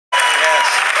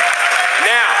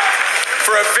Now,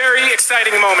 for a very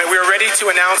exciting moment, we are ready to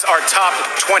announce our top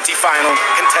 20 final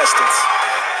contestants.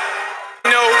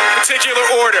 In no particular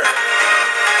order,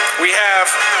 we have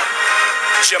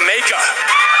Jamaica.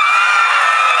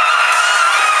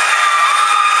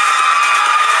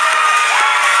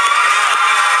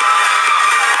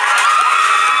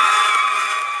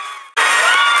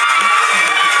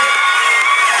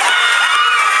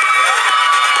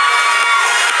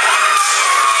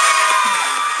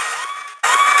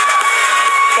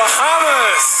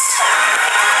 Bahamas.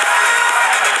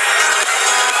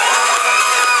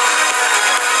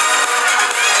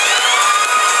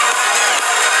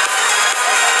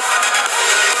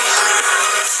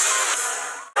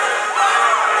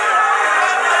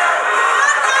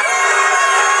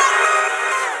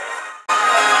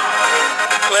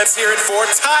 Let's hear it for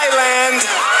Thailand.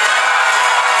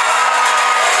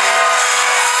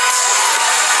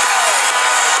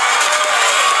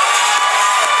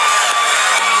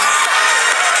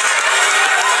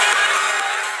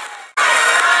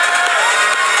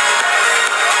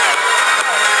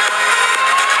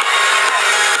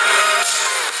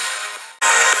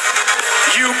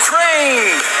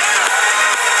 Ukraine.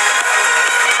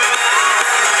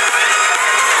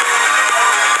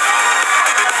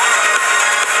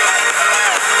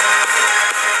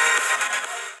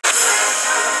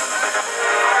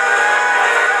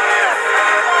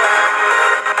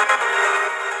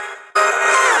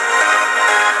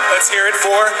 Let's hear it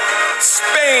for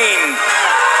Spain.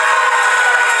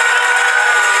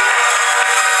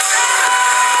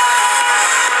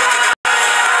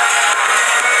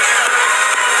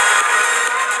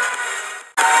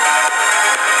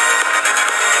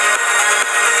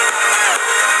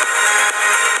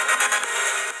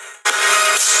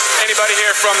 Anybody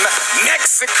here from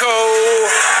Mexico?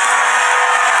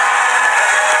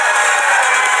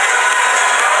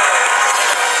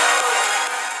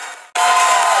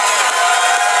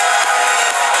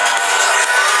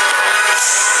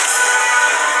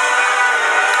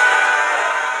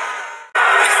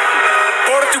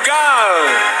 Portugal.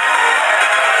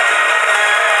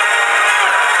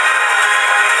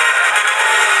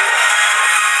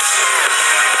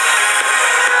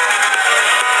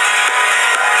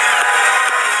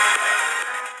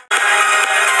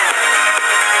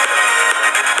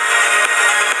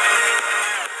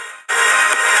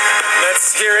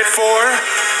 Let's hear it for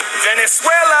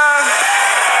Venezuela.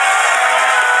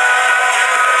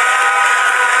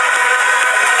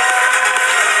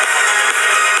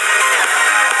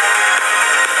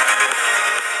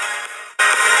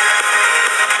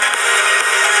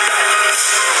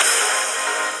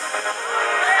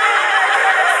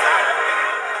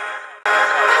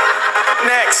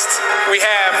 Next, we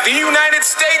have the United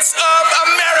States of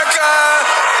America.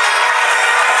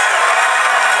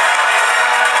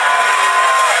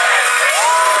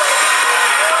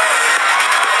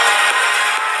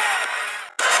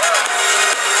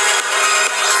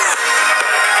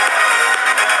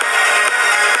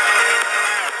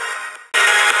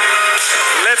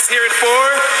 Let's hear it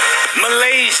for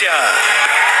Malaysia.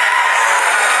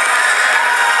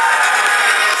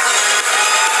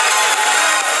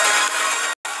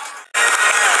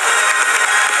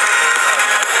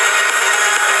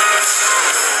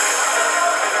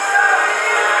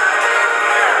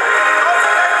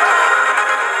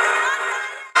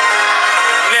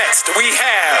 Next, we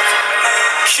have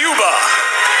Cuba.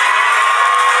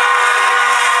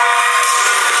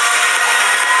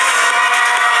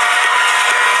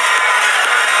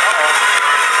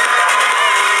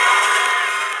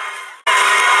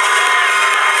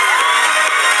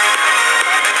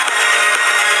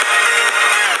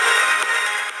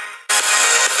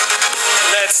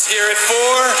 Let's hear it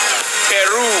for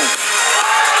Peru.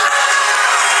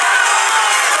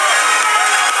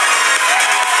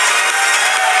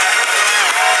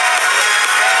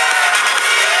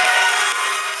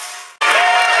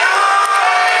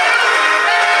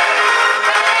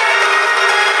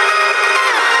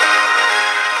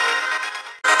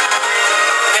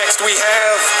 Next we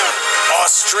have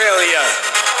Australia.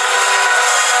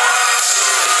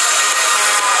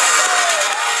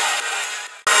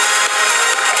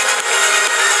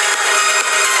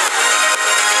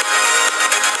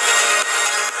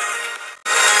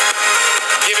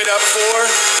 Give it up for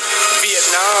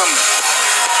Vietnam.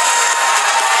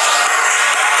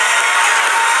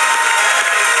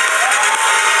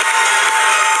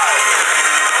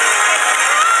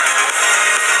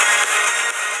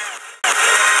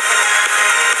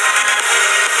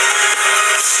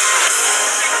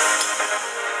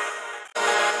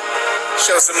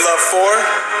 Show some love for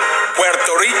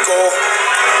Puerto Rico.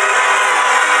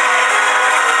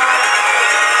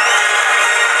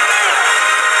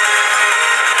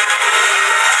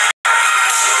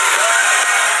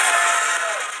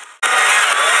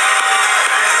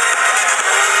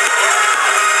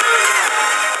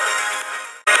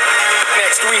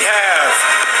 First we have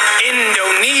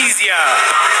Indonesia.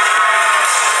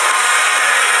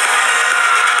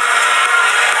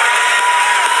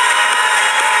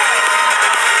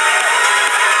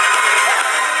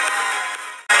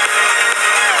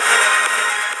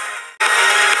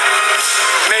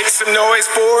 Make some noise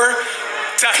for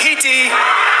Tahiti.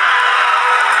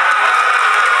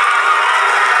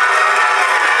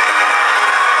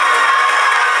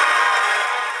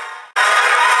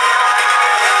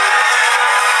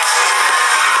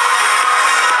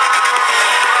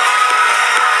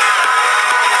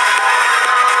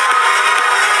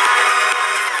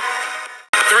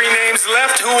 Three names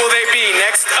left. Who will they be?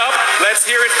 Next up, let's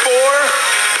hear it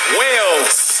for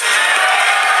Wales.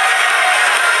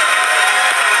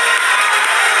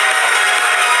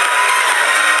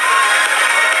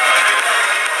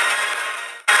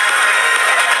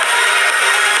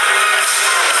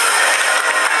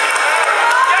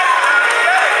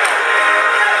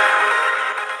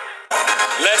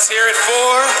 Let's hear it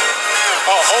for,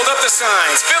 hold up the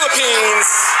signs, Philippines.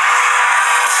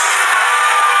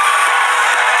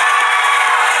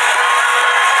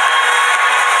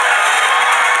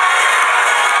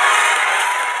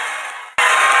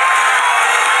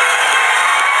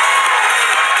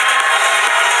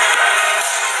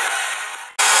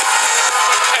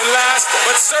 And last,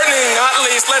 but certainly not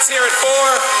least, let's hear it for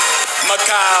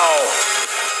Macau.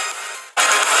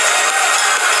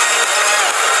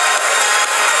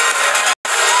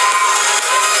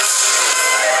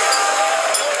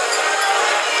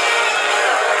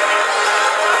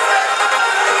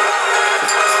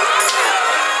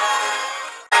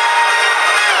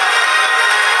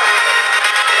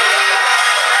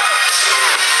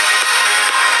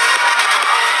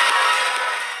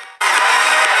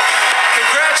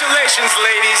 Congratulations,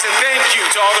 ladies, and thank you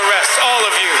to all the rest. All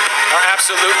of you are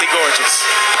absolutely gorgeous.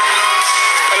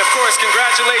 And of course,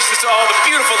 congratulations to all the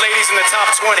beautiful ladies in the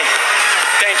top 20.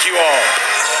 Thank you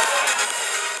all.